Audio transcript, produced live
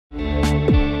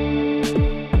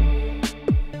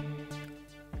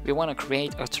we want to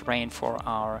create a terrain for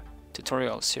our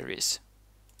tutorial series.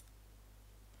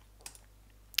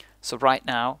 So right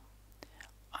now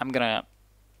I'm gonna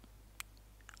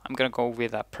go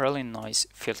with a Perlin noise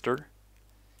filter,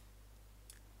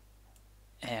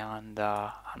 and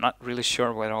I'm not really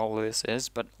sure what all this is,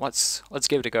 but let's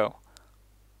give it a go.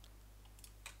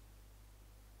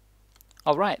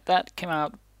 Alright, that came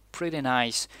out pretty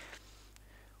nice.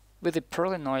 With the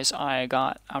Perlin noise I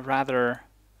got a rather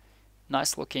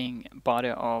nice looking body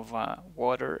of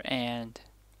water and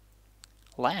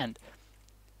land.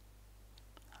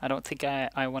 I don't think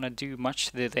I want to do much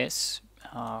to this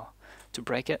to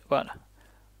break it, but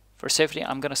for safety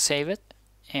I'm gonna save it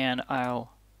and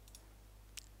I'll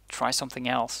try something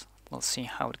else. We'll see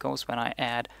how it goes when I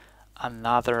add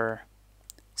another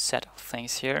set of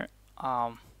things here.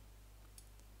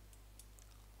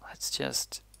 Let's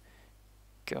just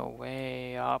go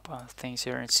way up on things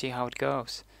here and see how it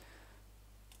goes.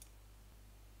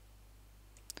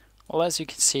 Well, as you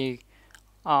can see,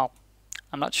 I'm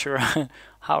not sure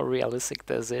how realistic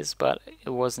this is, but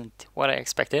it wasn't what I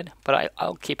expected. But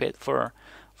I'll keep it for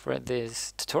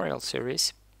this tutorial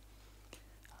series.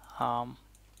 So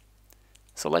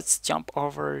let's jump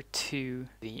over to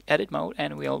the edit mode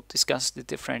and we'll discuss the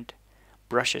different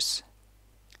brushes.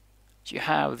 You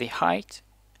have the height,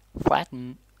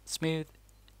 flatten, smooth,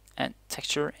 and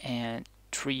texture and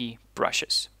tree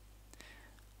brushes.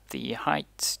 The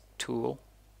height tool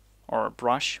or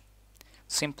brush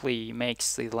simply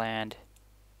makes the land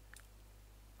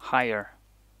higher,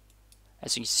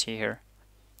 as you can see here.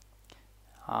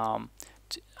 I'm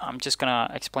just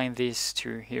gonna explain this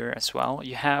to here as well.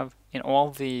 You have in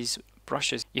all these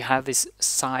brushes you have this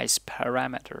size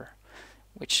parameter,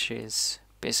 which is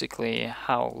basically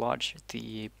how large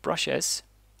the brush is,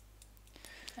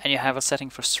 and you have a setting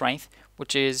for strength,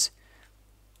 which is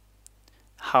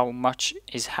how much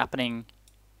is happening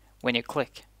when you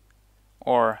click,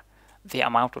 or the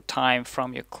amount of time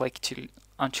from your click to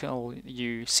until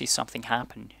you see something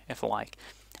happen, if you like.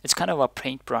 It's kind of a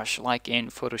paintbrush like in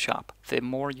Photoshop. The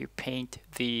more you paint,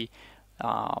 the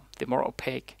more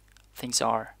opaque things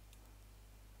are.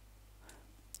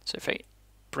 So if I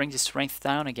bring the strength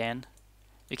down again,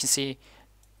 you can see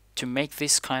to make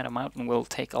this kind of mountain will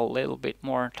take a little bit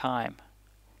more time,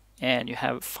 and you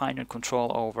have finer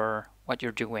control over what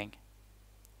you're doing.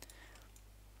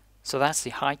 So that's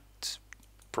the height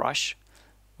brush,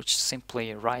 which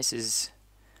simply rises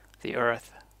the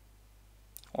earth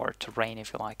or terrain,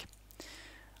 if you like.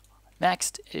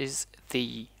 Next is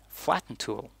the flatten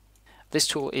tool. This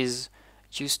tool is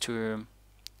used to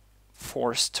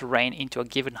force terrain into a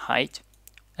given height,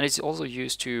 and it's also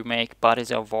used to make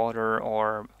bodies of water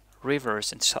or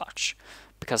rivers and such,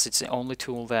 because it's the only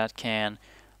tool that can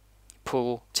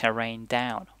pull terrain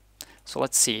down. So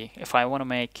let's see if I want to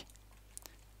make,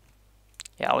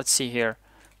 let's see here.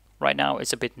 Right now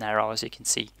it's a bit narrow, as you can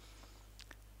see.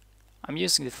 I'm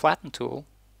using the flatten tool,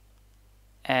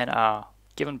 and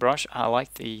given brush, I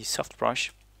like the soft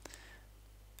brush,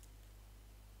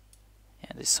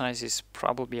 and the size is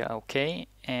probably okay,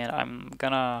 and I'm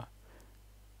gonna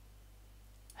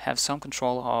have some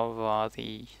control of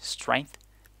the strength,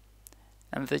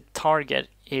 and the target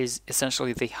is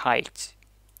essentially the height.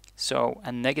 So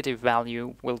a negative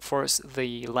value will force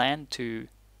the land to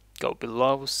go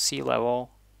below sea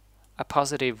level. A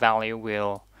positive value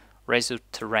will raise the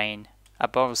terrain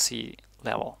above sea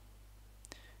level.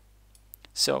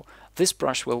 So this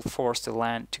brush will force the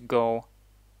land to go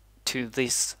to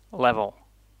this level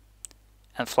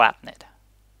and flatten it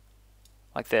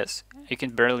like this. You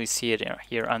can barely see it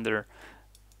here under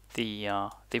the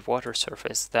water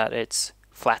surface that it's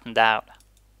flattened out.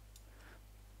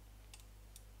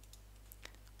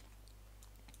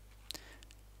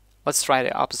 Let's try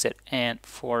the opposite and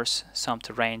force some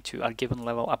terrain to a given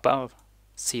level above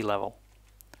sea level.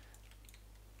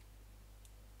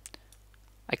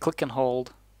 I click and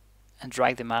hold and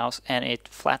drag the mouse and it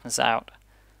flattens out.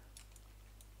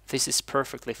 This is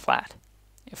perfectly flat.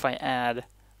 If I add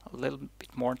a little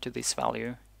bit more to this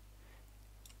value,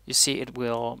 you see it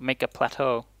will make a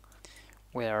plateau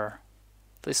where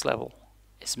this level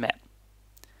is met.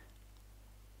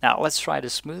 Now let's try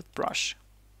the smooth brush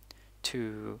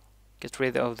to get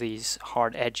rid of these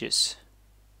hard edges.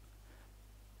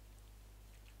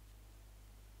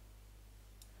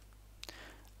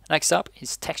 Next up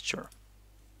is texture.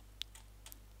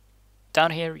 Down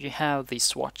here you have the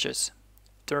swatches: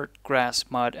 dirt, grass,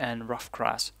 mud, and rough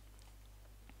grass.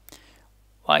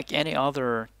 Like any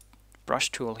other brush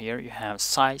tool here, you have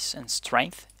size and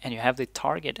strength, and you have the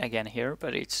target again here,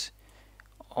 but it's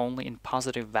only in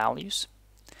positive values.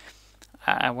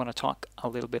 I want to talk a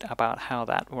little bit about how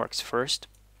that works first.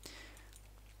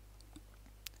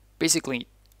 Basically,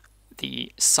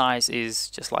 the size is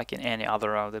just like in any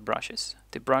other of the brushes.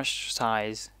 The brush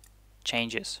size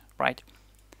changes, right?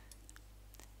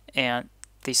 And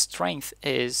the strength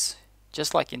is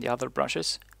just like in the other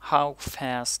brushes, how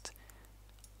fast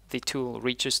the tool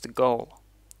reaches the goal.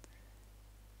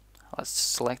 Let's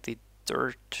select the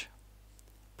dirt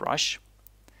brush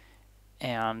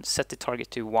and set the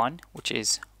target to 1, which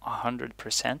is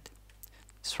 100%,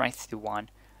 strength to 1.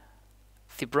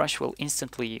 The brush will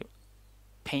instantly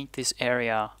paint this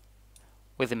area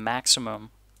with the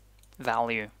maximum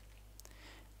value.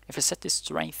 If I set the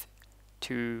strength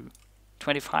to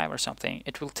 25 or something,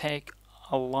 it will take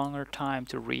a longer time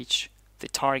to reach the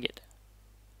target.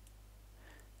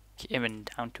 Even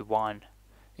down to 1.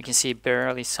 You can see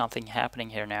barely something happening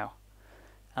here now.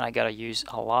 And I gotta use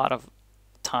a lot of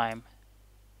time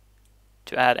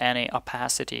to add any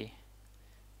opacity.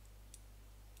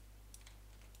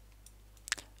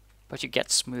 But you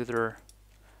get smoother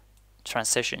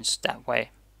transitions that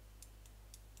way.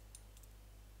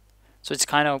 So it's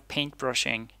kind of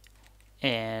paintbrushing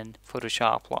in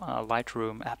Photoshop,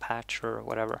 Lightroom, Aperture,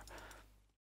 whatever.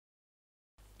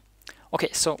 Okay,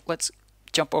 so let's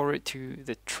jump over to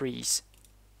the trees.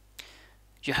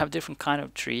 You have different kind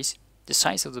of trees. The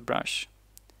size of the brush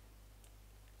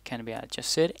can be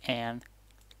adjusted, and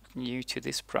new to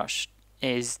this brush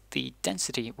is the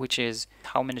density, which is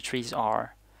how many trees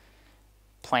are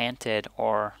planted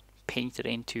or painted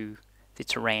into the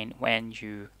terrain when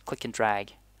you click and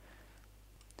drag.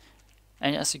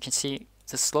 And as you can see,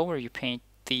 the slower you paint,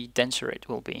 the denser it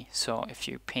will be. So if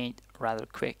you paint rather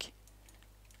quick,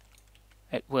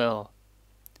 it will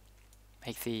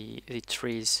make the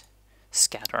trees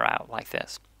scatter out like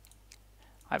this.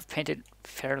 I've painted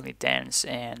fairly dense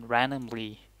and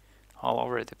randomly all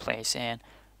over the place, and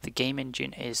the game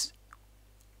engine is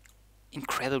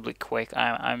incredibly quick.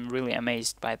 I'm really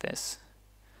amazed by this.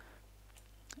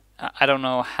 I don't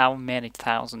know how many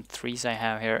thousand trees I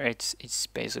have here. It's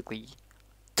basically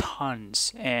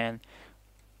tons, and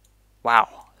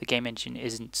wow, the game engine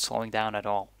isn't slowing down at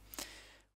all.